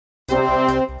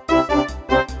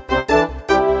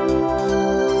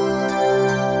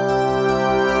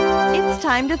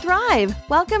time to thrive.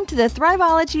 Welcome to the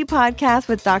Thriveology Podcast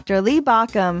with Dr. Lee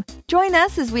Baucom. Join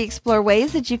us as we explore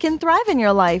ways that you can thrive in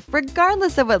your life,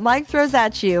 regardless of what life throws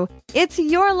at you. It's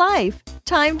your life.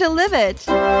 Time to live it.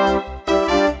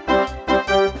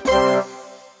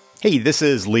 Hey, this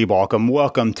is Lee Baucom.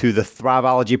 Welcome to the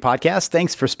Thriveology Podcast.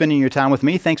 Thanks for spending your time with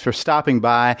me. Thanks for stopping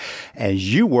by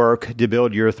as you work to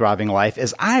build your thriving life,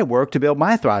 as I work to build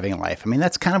my thriving life. I mean,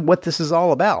 that's kind of what this is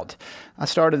all about. I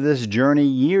started this journey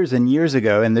years and years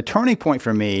ago, and the turning point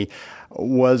for me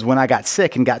was when I got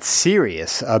sick and got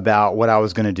serious about what I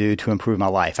was going to do to improve my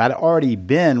life. I'd already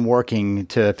been working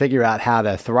to figure out how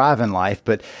to thrive in life,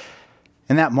 but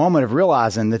in that moment of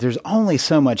realizing that there's only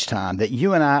so much time, that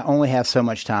you and I only have so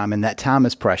much time, and that time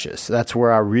is precious. That's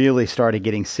where I really started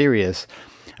getting serious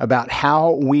about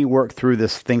how we work through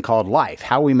this thing called life,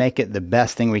 how we make it the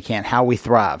best thing we can, how we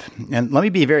thrive. And let me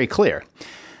be very clear.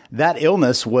 That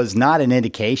illness was not an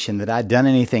indication that I'd done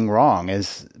anything wrong.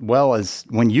 As well as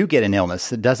when you get an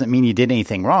illness, it doesn't mean you did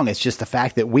anything wrong. It's just the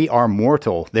fact that we are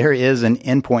mortal. There is an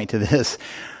endpoint to this.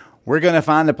 We're going to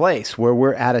find a place where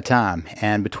we're out of time.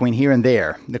 And between here and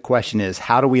there, the question is,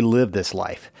 how do we live this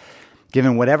life?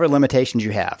 Given whatever limitations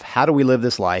you have, how do we live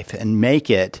this life and make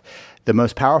it the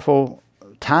most powerful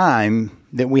time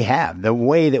that we have, the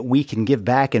way that we can give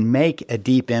back and make a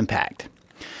deep impact?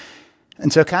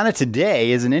 And so kind of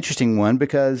today is an interesting one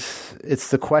because it's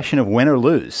the question of win or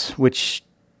lose, which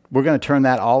we're going to turn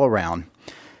that all around.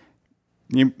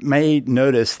 You may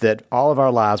notice that all of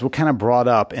our lives, we're kind of brought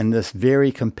up in this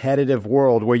very competitive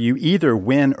world where you either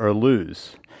win or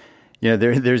lose. You know,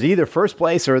 there's either first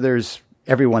place or there's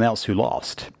everyone else who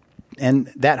lost.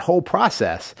 And that whole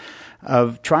process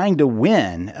of trying to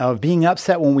win, of being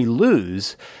upset when we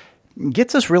lose,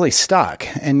 gets us really stuck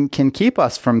and can keep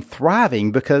us from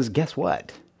thriving because guess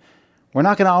what? We're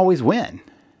not going to always win.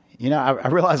 You know, I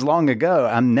realized long ago,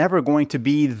 I'm never going to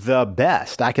be the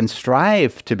best. I can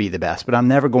strive to be the best, but I'm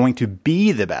never going to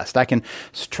be the best. I can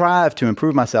strive to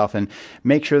improve myself and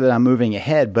make sure that I'm moving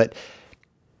ahead, but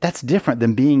that's different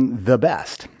than being the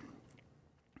best.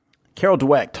 Carol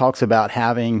Dweck talks about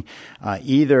having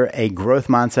either a growth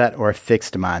mindset or a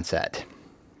fixed mindset.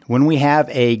 When we have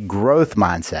a growth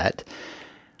mindset,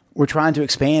 we're trying to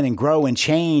expand and grow and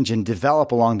change and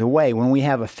develop along the way. When we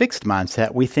have a fixed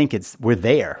mindset, we think we're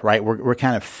there, right? We're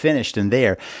kind of finished and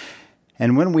there.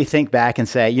 And when we think back and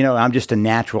say, you know, I'm just a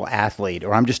natural athlete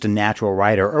or I'm just a natural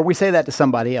writer, or we say that to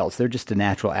somebody else, they're just a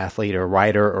natural athlete or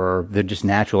writer or they're just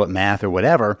natural at math or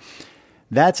whatever,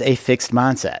 that's a fixed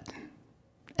mindset.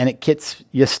 And it gets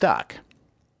you stuck.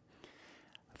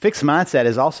 Fixed mindset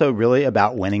is also really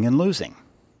about winning and losing.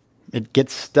 It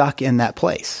gets stuck in that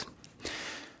place.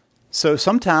 So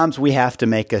sometimes we have to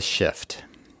make a shift.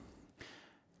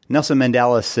 Nelson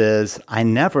Mandela says, I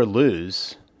never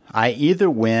lose. I either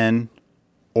win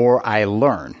or I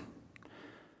learn.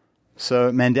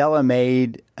 So Mandela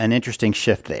made an interesting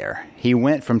shift there. He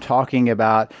went from talking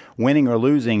about winning or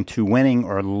losing to winning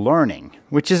or learning,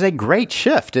 which is a great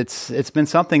shift. It's been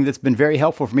something that's been very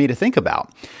helpful for me to think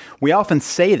about. We often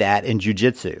say that in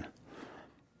jiu-jitsu.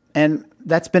 And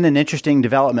that's been an interesting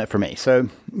development for me. So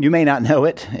you may not know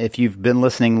it. If you've been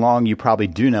listening long, you probably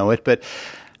do know it. But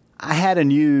I had a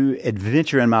new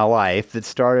adventure in my life that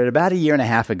started about a year and a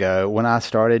half ago when I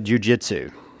started jiu-jitsu.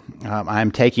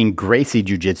 I'm taking Gracie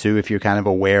Jiu-Jitsu, if you're kind of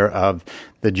aware of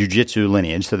the jiu-jitsu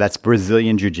lineage. So that's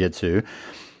Brazilian jiu-jitsu.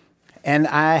 And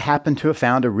I happen to have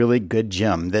found a really good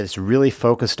gym that's really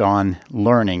focused on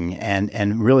learning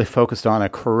and really focused on a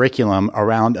curriculum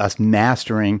around us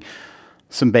mastering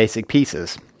some basic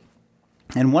pieces.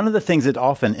 And one of the things that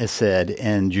often is said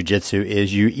in jiu-jitsu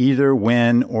is you either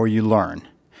win or you learn.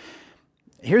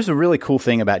 Here's a really cool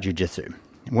thing about jiu-jitsu.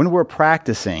 When we're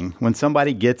practicing, when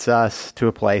somebody gets us to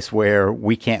a place where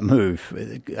we can't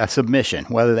move, a submission,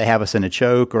 whether they have us in a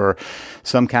choke or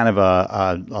some kind of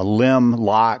a limb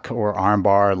lock or arm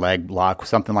bar, leg lock,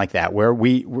 something like that, where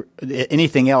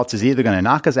anything else is either going to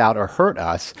knock us out or hurt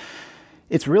us,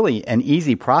 it's really an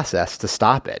easy process to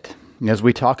stop it. As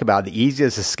we talk about, the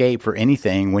easiest escape for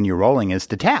anything when you're rolling is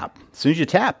to tap. As soon as you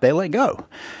tap, they let go.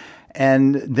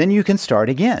 And then you can start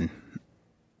again.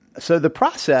 So the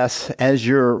process as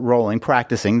you're rolling,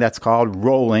 practicing, that's called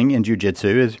rolling in jiu-jitsu,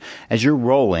 is as you're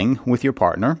rolling with your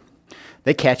partner,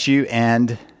 they catch you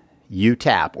and you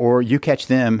tap, or you catch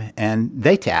them and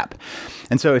they tap.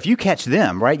 And so if you catch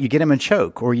them, right, you get them in a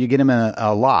choke or you get them in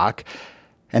a lock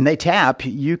and they tap,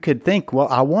 you could think, well,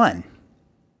 I won.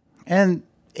 And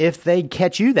if they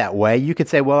catch you that way, you could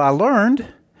say, well, I learned.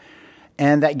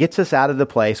 And that gets us out of the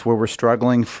place where we're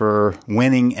struggling for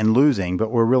winning and losing, but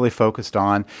we're really focused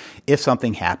on if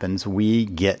something happens, we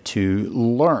get to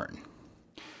learn.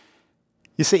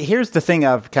 You see, here's the thing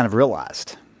I've kind of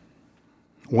realized.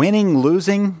 Winning,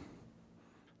 losing,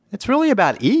 it's really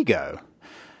about ego.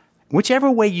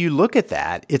 Whichever way you look at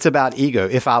that, it's about ego.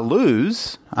 If I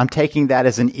lose, I'm taking that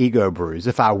as an ego bruise.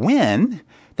 If I win,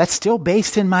 that's still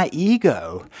based in my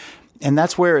ego. And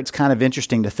that's where it's kind of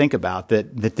interesting to think about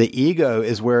that the ego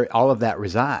is where all of that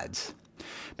resides.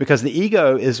 Because the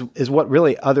ego is what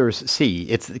really others see.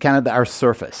 It's kind of our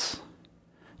surface.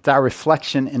 It's our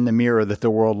reflection in the mirror that the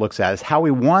world looks at. It's how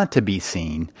we want to be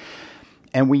seen.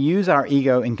 And we use our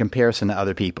ego in comparison to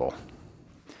other people.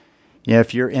 You know,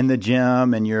 if you're in the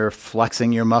gym and you're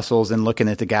flexing your muscles and looking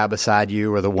at the guy beside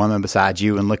you or the woman beside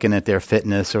you and looking at their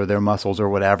fitness or their muscles or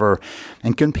whatever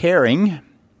and comparing,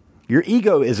 your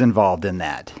ego is involved in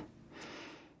that.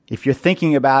 If you're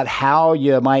thinking about how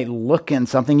you might look in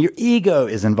something, your ego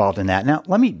is involved in that. Now,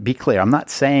 let me be clear. I'm not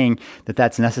saying that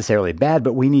that's necessarily bad,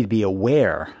 but we need to be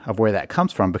aware of where that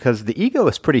comes from because the ego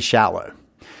is pretty shallow.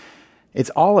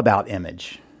 It's all about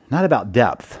image, not about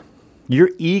depth. Your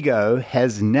ego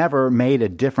has never made a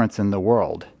difference in the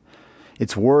world.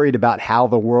 It's worried about how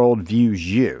the world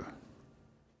views you.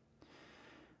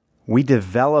 We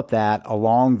develop that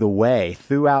along the way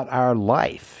throughout our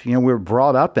life. You know, we're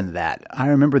brought up in that. I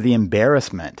remember the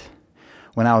embarrassment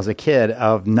when I was a kid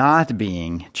of not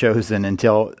being chosen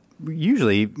until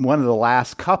usually one of the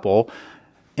last couple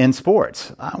in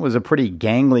sports. I was a pretty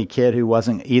gangly kid who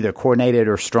wasn't either coordinated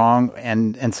or strong,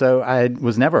 and so I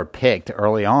was never picked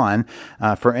early on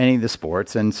for any of the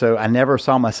sports, and so I never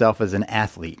saw myself as an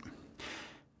athlete.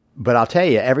 But I'll tell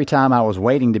you, every time I was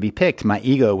waiting to be picked, my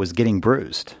ego was getting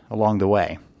bruised along the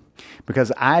way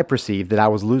because I perceived that I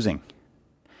was losing.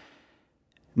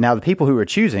 Now, the people who were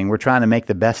choosing were trying to make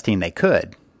the best team they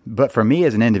could. But for me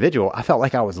as an individual, I felt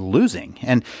like I was losing.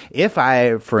 And if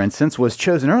I, for instance, was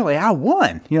chosen early, I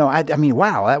won. You know, I mean,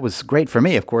 wow, that was great for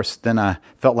me. Of course, then I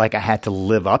felt like I had to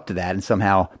live up to that and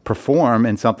somehow perform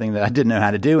in something that I didn't know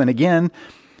how to do. And again,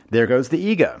 there goes the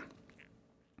ego.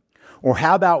 Or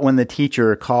how about when the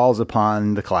teacher calls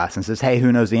upon the class and says, hey,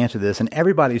 who knows the answer to this? And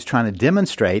everybody's trying to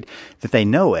demonstrate that they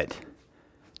know it,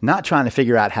 not trying to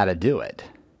figure out how to do it.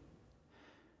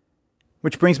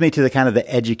 Which brings me to the kind of the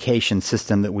education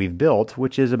system that we've built,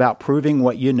 which is about proving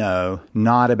what you know,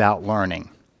 not about learning.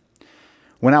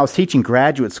 When I was teaching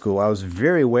graduate school, I was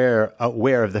very aware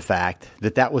of the fact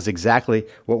that that was exactly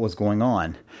what was going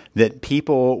on. That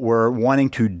people were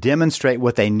wanting to demonstrate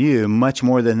what they knew much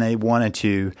more than they wanted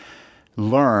to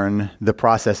learn the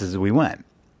processes as we went.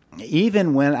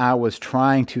 Even when I was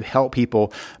trying to help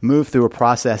people move through a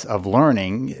process of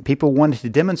learning, people wanted to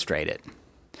demonstrate it.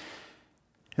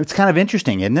 It's kind of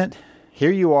interesting, isn't it? Here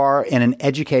you are in an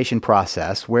education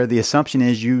process where the assumption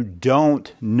is you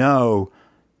don't know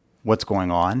what's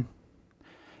going on,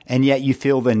 and yet you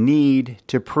feel the need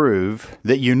to prove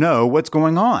that you know what's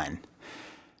going on.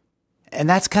 And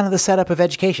that's kind of the setup of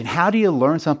education. How do you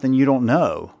learn something you don't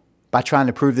know? By trying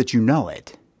to prove that you know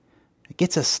it. It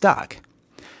gets us stuck.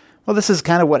 Well, this is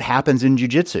kind of what happens in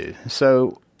jiu-jitsu.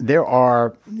 So there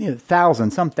are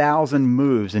some thousand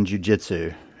moves in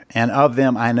jiu-jitsu, and of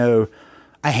them I know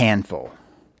a handful.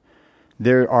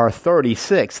 There are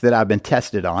 36 that I've been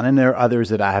tested on, and there are others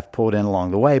that I have pulled in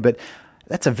along the way, but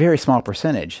that's a very small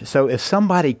percentage. So if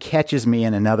somebody catches me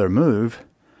in another move,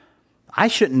 I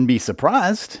shouldn't be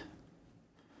surprised.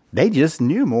 They just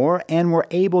knew more and were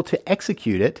able to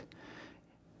execute it.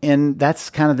 And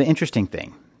that's kind of the interesting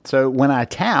thing. So when I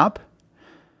tap,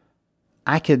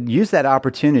 I could use that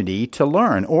opportunity to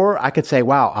learn, or I could say,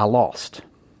 wow, I lost.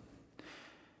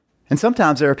 And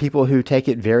sometimes there are people who take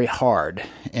it very hard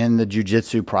in the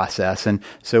jiu-jitsu process. And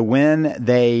so when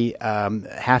they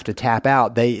have to tap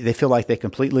out, they feel like they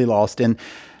completely lost. And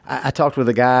I talked with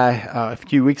a guy a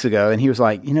few weeks ago, and he was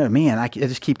like, man, I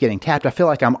just keep getting tapped. I feel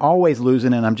like I'm always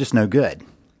losing and I'm just no good.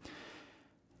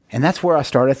 And that's where I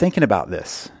started thinking about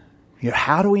this.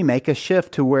 How do we make a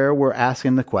shift to where we're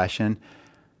asking the question,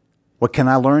 what can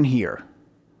I learn here?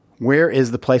 Where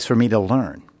is the place for me to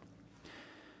learn?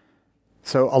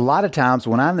 So a lot of times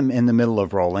when I'm in the middle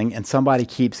of rolling and somebody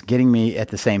keeps getting me at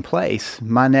the same place,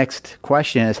 my next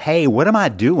question is, hey, what am I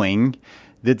doing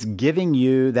that's giving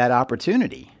you that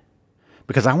opportunity?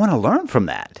 Because I want to learn from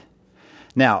that.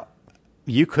 Now,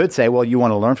 you could say, well, you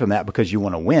want to learn from that because you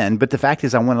want to win. But the fact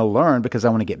is I want to learn because I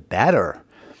want to get better.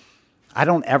 I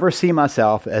don't ever see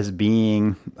myself as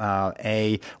being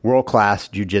a world-class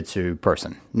jiu-jitsu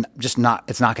person. Just not.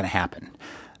 It's not going to happen.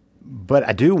 But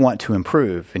I do want to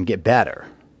improve and get better.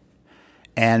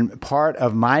 And part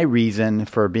of my reason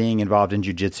for being involved in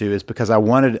jiu-jitsu is because I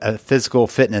wanted a physical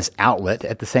fitness outlet.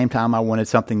 At the same time, I wanted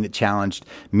something that challenged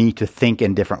me to think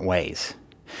in different ways.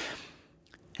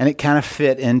 And it kind of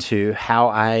fit into how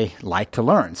I like to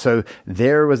learn. So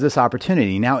there was this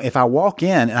opportunity. Now, if I walk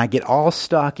in and I get all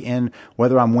stuck in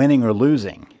whether I'm winning or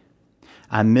losing,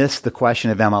 I miss the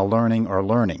question of am I learning or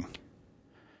learning?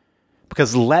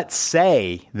 Because let's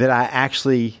say that I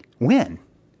actually win,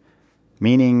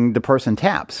 meaning the person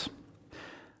taps.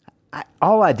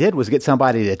 All I did was get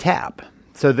somebody to tap.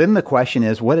 So then the question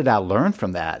is, what did I learn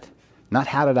from that? Not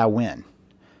how did I win?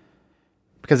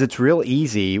 Because it's real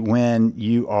easy when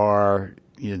you are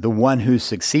the one who's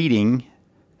succeeding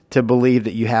to believe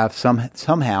that you have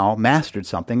somehow mastered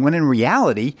something, when in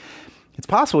reality, it's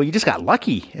possible you just got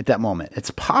lucky at that moment.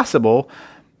 It's possible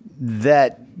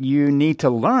that you need to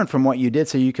learn from what you did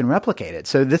so you can replicate it.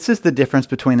 So this is the difference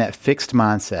between that fixed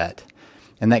mindset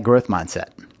and that growth mindset.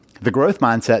 The growth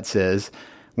mindset says,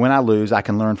 when I lose, I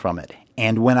can learn from it.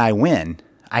 And when I win,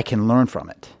 I can learn from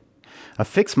it. A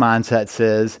fixed mindset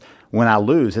says, when I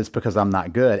lose, it's because I'm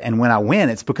not good. And when I win,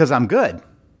 it's because I'm good.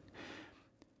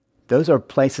 Those are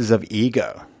places of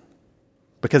ego.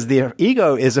 Because the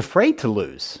ego is afraid to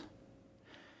lose.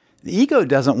 The ego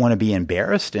doesn't want to be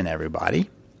embarrassed in everybody.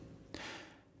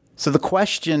 So the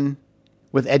question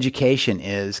with education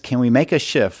is, can we make a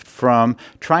shift from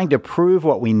trying to prove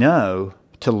what we know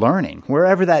to learning,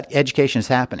 wherever that education is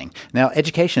happening? Now,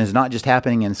 education is not just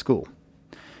happening in school.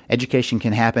 Education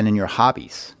can happen in your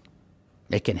hobbies.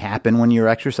 It can happen when you're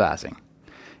exercising.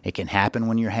 It can happen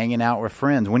when you're hanging out with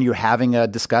friends, when you're having a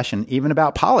discussion, even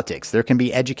about politics. There can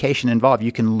be education involved.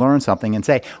 You can learn something and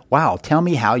say, wow, tell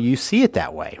me how you see it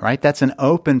that way, right? That's an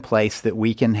open place that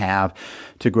we can have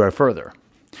to grow further.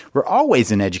 We're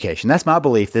always in education. That's my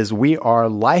belief, is we are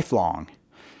lifelong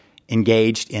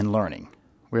engaged in learning.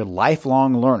 We're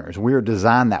lifelong learners. We're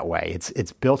designed that way.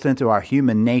 It's built into our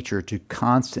human nature to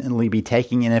constantly be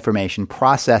taking in information,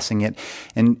 processing it,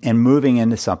 and moving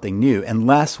into something new,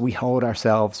 unless we hold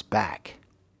ourselves back.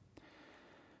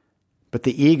 But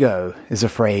the ego is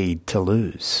afraid to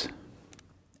lose.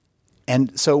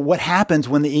 And so what happens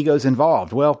when the ego is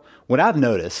involved? Well, what I've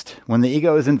noticed, when the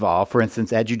ego is involved, for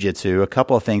instance, at jiu-jitsu, a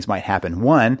couple of things might happen.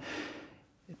 One,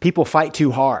 people fight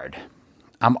too hard.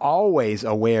 I'm always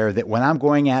aware that when I'm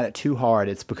going at it too hard,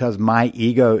 it's because my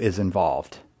ego is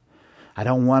involved. I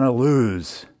don't want to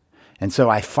lose. And so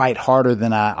I fight harder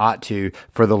than I ought to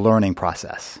for the learning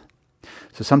process.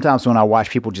 So sometimes when I watch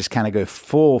people just kind of go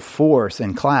full force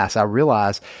in class, I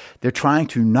realize they're trying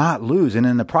to not lose. And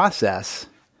in the process,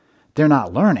 they're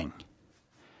not learning.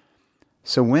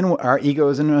 So when our ego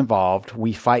is involved,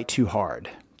 we fight too hard.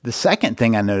 The second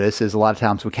thing I notice is a lot of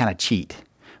times we kind of cheat.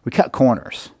 We cut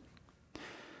corners.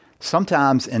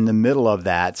 Sometimes in the middle of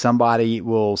that, somebody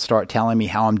will start telling me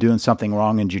how I'm doing something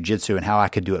wrong in jiu-jitsu and how I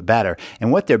could do it better.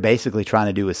 And what they're basically trying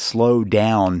to do is slow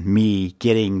down me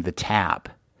getting the tap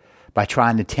by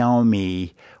trying to tell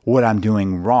me what I'm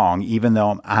doing wrong, even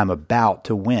though I'm about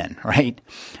to win, right?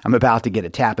 I'm about to get a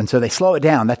tap. And so they slow it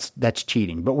down. That's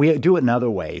cheating. But we do it in other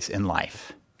ways in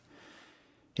life.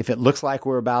 If it looks like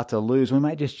we're about to lose, we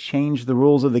might just change the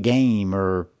rules of the game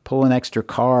or pull an extra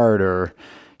card or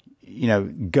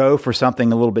go for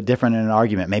something a little bit different in an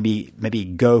argument. Maybe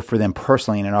go for them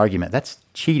personally in an argument. That's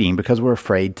cheating because we're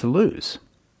afraid to lose.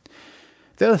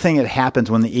 The other thing that happens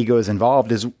when the ego is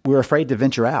involved is we're afraid to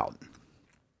venture out.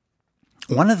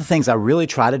 One of the things I really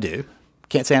try to do,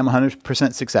 can't say I'm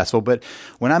 100% successful, but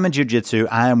when I'm in jiu-jitsu,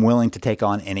 I am willing to take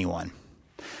on anyone.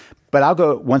 But I'll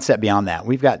go one step beyond that.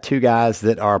 We've got two guys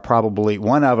that are probably,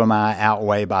 one of them I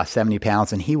outweigh by 70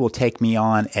 pounds, and he will take me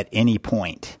on at any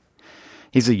point.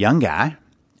 He's a young guy,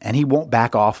 and he won't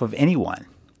back off of anyone.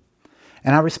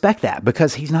 And I respect that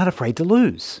because he's not afraid to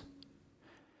lose.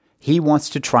 He wants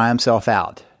to try himself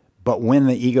out. But when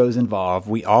the ego is involved,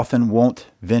 we often won't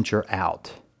venture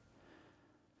out.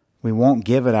 We won't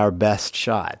give it our best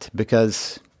shot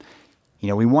because,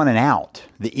 we want an out.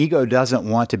 The ego doesn't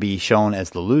want to be shown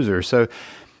as the loser. So,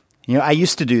 I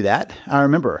used to do that. I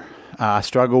remember I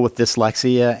struggled with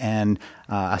dyslexia and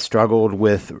I struggled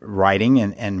with writing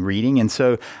and reading. And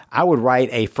so I would write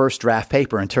a first draft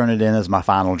paper and turn it in as my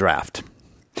final draft.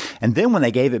 And then when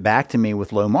they gave it back to me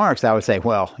with low marks, I would say,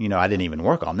 well, I didn't even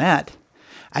work on that.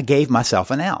 I gave myself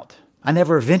an out. I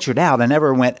never ventured out. I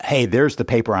never went, hey, there's the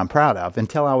paper I'm proud of,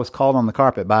 until I was called on the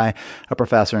carpet by a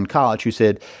professor in college who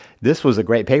said, this was a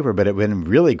great paper, but it would have been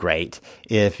really great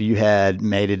if you had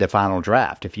made it a final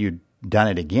draft, if you'd done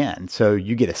it again. So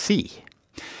you get a C.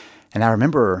 And I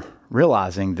remember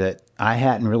realizing that I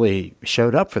hadn't really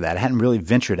showed up for that. I hadn't really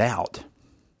ventured out.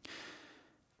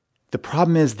 The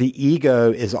problem is the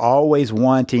ego is always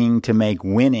wanting to make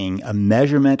winning a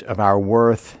measurement of our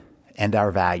worth and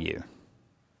our value.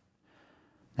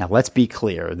 Now, let's be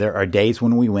clear. There are days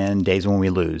when we win, days when we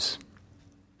lose.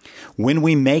 When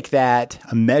we make that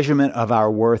a measurement of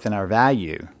our worth and our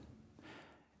value,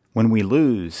 when we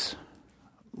lose,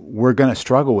 we're going to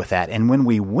struggle with that. And when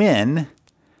we win,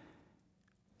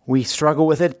 we struggle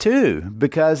with it too,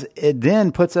 because it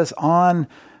then puts us on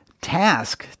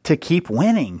task to keep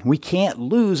winning. We can't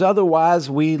lose, otherwise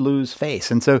we lose face.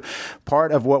 And so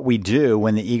part of what we do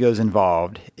when the ego's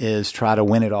involved is try to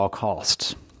win at all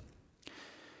costs.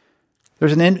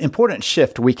 There's an important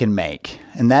shift we can make,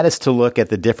 and that is to look at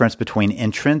the difference between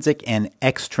intrinsic and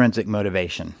extrinsic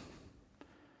motivation.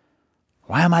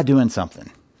 Why am I doing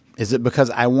something? Is it because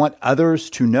I want others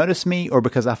to notice me or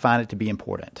because I find it to be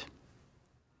important?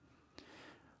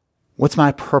 What's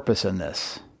my purpose in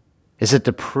this? Is it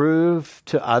to prove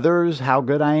to others how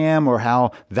good I am or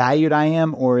how valued I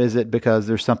am, or is it because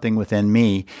there's something within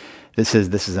me that says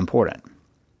this is important?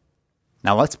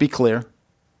 Now, let's be clear.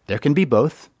 There can be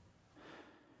both.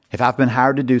 If I've been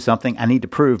hired to do something, I need to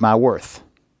prove my worth.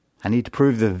 I need to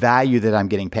prove the value that I'm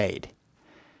getting paid.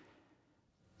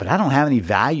 But I don't have any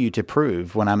value to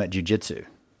prove when I'm at jiu-jitsu.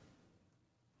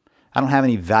 I don't have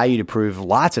any value to prove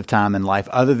lots of time in life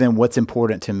other than what's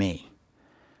important to me.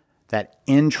 That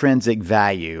intrinsic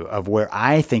value of where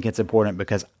I think it's important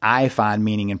because I find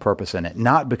meaning and purpose in it,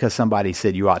 not because somebody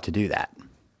said you ought to do that.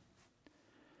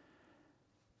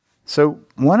 So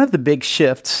one of the big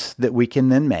shifts that we can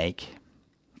then make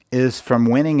is from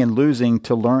winning and losing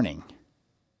to learning.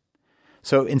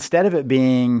 So instead of it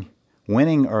being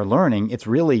winning or learning, it's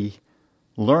really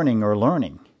learning or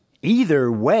learning. Either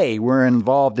way, we're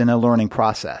involved in a learning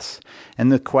process.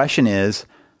 And the question is,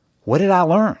 what did I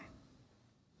learn?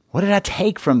 What did I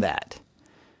take from that?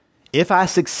 If I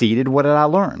succeeded, what did I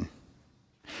learn?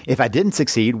 If I didn't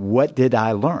succeed, what did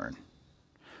I learn?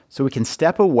 So we can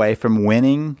step away from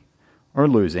winning or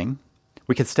losing.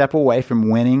 We can step away from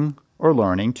winning or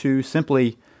learning to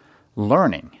simply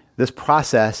learning. This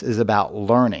process is about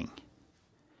learning.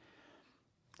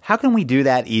 How can we do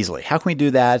that easily? How can we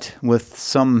do that with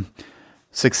some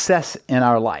success in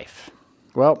our life?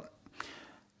 Well,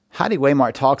 Heidi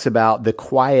Waymart talks about the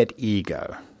quiet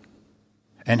ego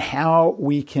and how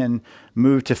we can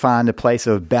move to find a place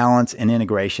of balance and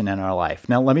integration in our life.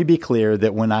 Now, let me be clear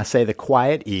that when I say the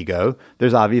quiet ego,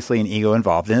 there's obviously an ego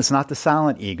involved. And it's not the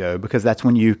silent ego, because that's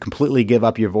when you completely give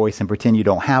up your voice and pretend you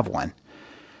don't have one.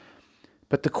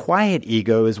 But the quiet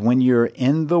ego is when you're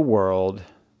in the world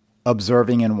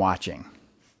observing and watching.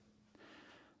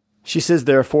 She says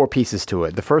there are 4 pieces to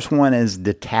it. The first one is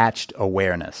detached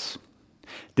awareness.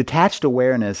 Detached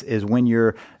awareness is when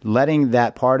you're letting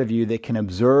that part of you that can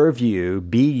observe you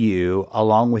be you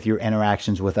along with your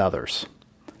interactions with others.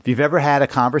 If you've ever had a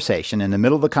conversation, in the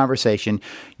middle of the conversation,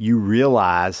 you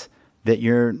realize that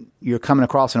you're coming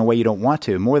across in a way you don't want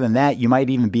to. More than that, you might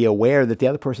even be aware that the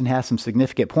other person has some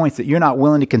significant points that you're not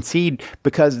willing to concede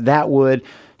because that would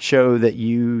show that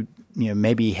you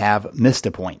maybe have missed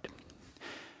a point.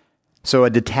 So a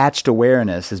detached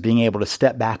awareness is being able to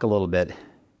step back a little bit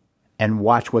and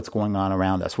watch what's going on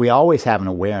around us. We always have an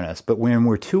awareness, but when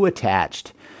we're too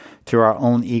attached to our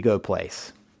own ego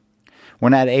place, we're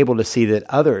not able to see that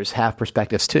others have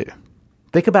perspectives too.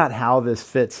 Think about how this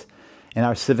fits in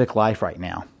our civic life right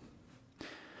now.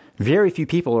 Very few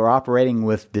people are operating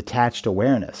with detached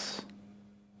awareness.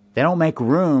 They don't make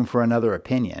room for another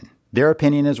opinion. Their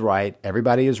opinion is right,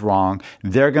 everybody is wrong,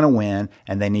 they're going to win,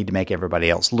 and they need to make everybody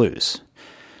else lose.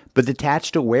 But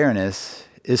detached awareness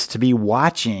is to be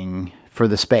watching for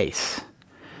the space,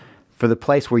 for the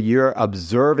place where you're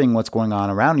observing what's going on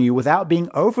around you without being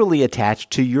overly attached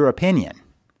to your opinion.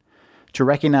 To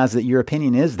recognize that your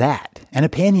opinion is that, an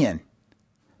opinion,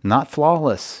 not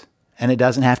flawless, and it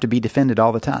doesn't have to be defended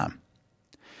all the time.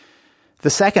 The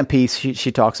second piece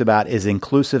she talks about is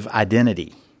inclusive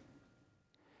identity.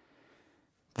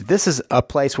 This is a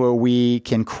place where we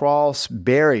can cross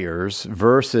barriers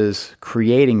versus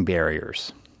creating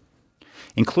barriers.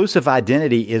 Inclusive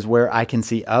identity is where I can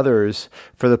see others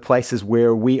for the places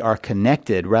where we are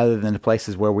connected rather than the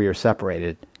places where we are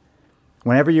separated.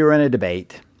 Whenever you're in a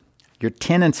debate, your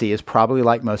tendency is probably,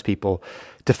 like most people,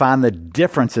 to find the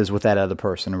differences with that other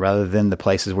person rather than the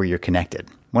places where you're connected.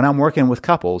 When I'm working with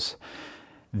couples,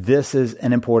 this is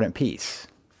an important piece.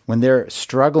 When they're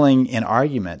struggling in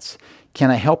arguments, can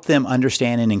I help them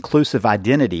understand an inclusive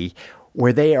identity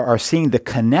where they are seeing the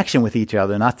connection with each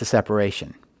other, not the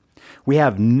separation? We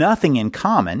have nothing in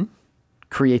common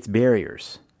creates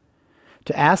barriers.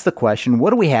 To ask the question, what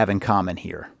do we have in common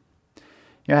here?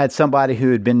 I had somebody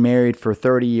who had been married for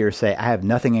 30 years say, I have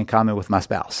nothing in common with my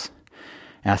spouse.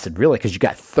 And I said, really? Because you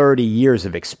got 30 years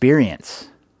of experience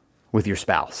with your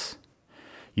spouse.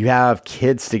 You have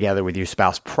kids together with your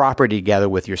spouse, property together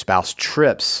with your spouse,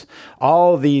 trips,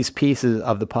 all these pieces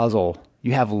of the puzzle.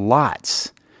 You have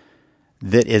lots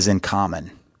that is in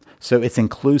common. So it's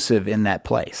inclusive in that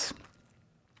place.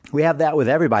 We have that with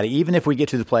everybody, even if we get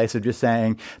to the place of just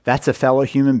saying, that's a fellow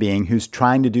human being who's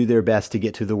trying to do their best to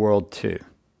get to the world too.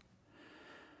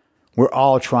 We're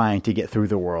all trying to get through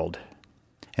the world.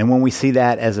 And when we see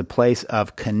that as a place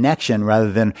of connection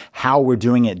rather than how we're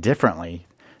doing it differently,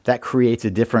 that creates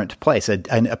a different place, a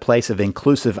place of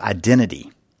inclusive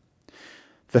identity.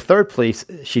 The third place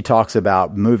she talks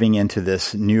about moving into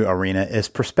this new arena is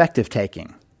perspective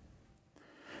taking.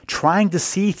 Trying to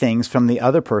see things from the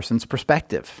other person's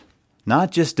perspective,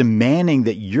 not just demanding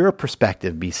that your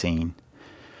perspective be seen,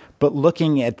 but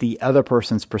looking at the other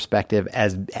person's perspective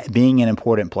as being an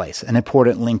important place, an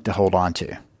important link to hold on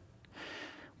to.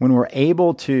 When we're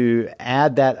able to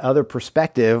add that other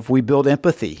perspective, we build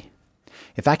empathy.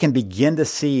 If I can begin to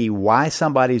see why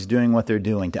somebody's doing what they're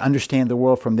doing, to understand the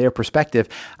world from their perspective,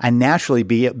 I naturally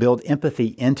build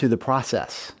empathy into the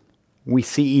process. We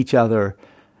see each other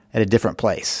at a different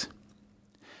place.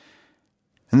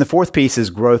 And the fourth piece is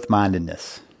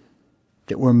growth-mindedness,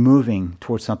 that we're moving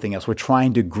towards something else. We're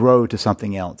trying to grow to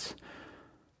something else.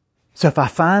 So if I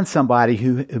find somebody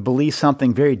who believes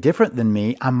something very different than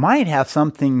me, I might have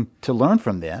something to learn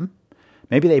from them.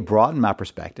 Maybe they broaden my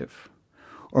perspective.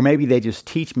 Or maybe they just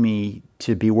teach me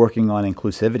to be working on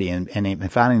inclusivity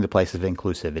and finding the place of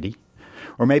inclusivity.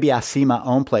 Or maybe I see my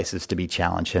own places to be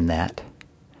challenged in that.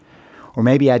 Or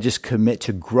maybe I just commit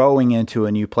to growing into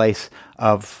a new place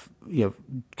of,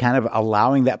 kind of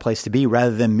allowing that place to be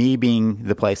rather than me being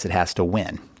the place that has to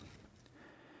win.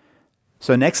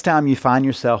 So next time you find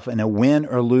yourself in a win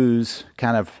or lose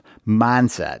kind of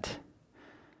mindset,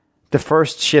 the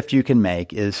first shift you can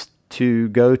make is to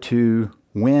go to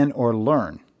win or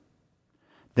learn.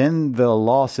 Then the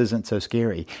loss isn't so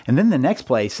scary. And then the next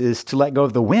place is to let go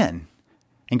of the win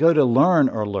and go to learn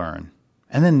or learn.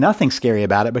 And then nothing's scary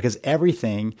about it because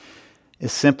everything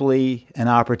is simply an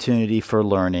opportunity for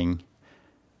learning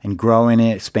and growing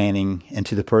and expanding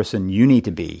into the person you need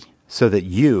to be so that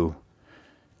you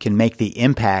can make the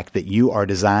impact that you are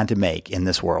designed to make in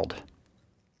this world.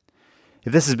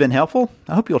 If this has been helpful,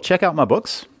 I hope you'll check out my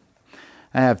books.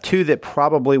 I have two that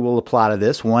probably will apply to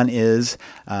this. One is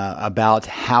about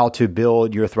how to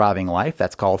build your thriving life.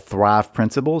 That's called Thrive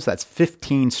Principles. That's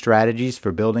 15 strategies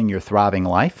for building your thriving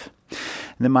life.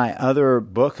 And then my other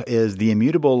book is The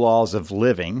Immutable Laws of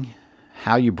Living,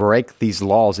 how you break these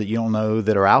laws that you don't know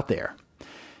that are out there.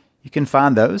 You can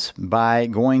find those by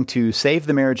going to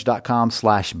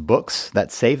savethemarriage.com/books.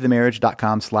 That's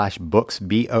savethemarriage.com/books,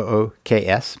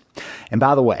 BOOKS. And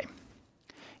by the way,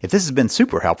 if this has been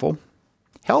super helpful,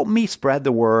 help me spread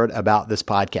the word about this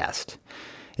podcast.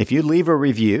 If you leave a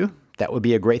review, that would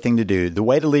be a great thing to do. The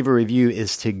way to leave a review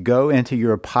is to go into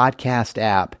your podcast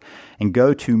app and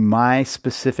go to my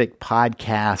specific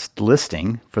podcast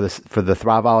listing for the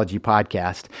Thriveology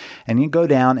podcast, and you go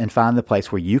down and find the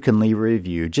place where you can leave a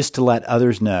review just to let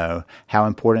others know how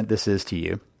important this is to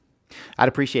you. I'd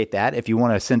appreciate that. If you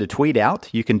want to send a tweet out,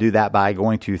 you can do that by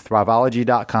going to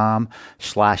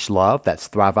thriveology.com/love. That's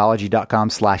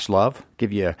thriveology.com/love.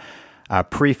 Give you a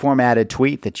pre-formatted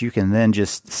tweet that you can then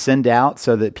just send out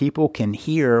so that people can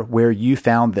hear where you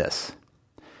found this.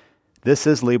 This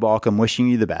is Lee Baucom wishing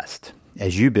you the best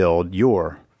as you build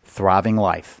your thriving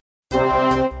life.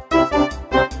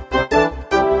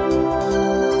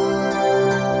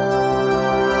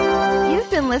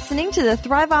 Listening to the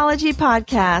Thriveology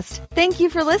podcast. Thank you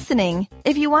for listening.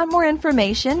 If you want more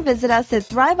information, visit us at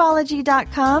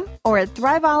thriveology.com or at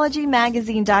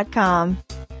thriveologymagazine.com.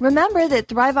 Remember that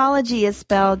Thriveology is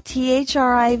spelled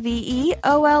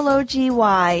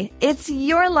THRIVEOLOGY. It's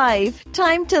your life.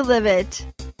 Time to live it.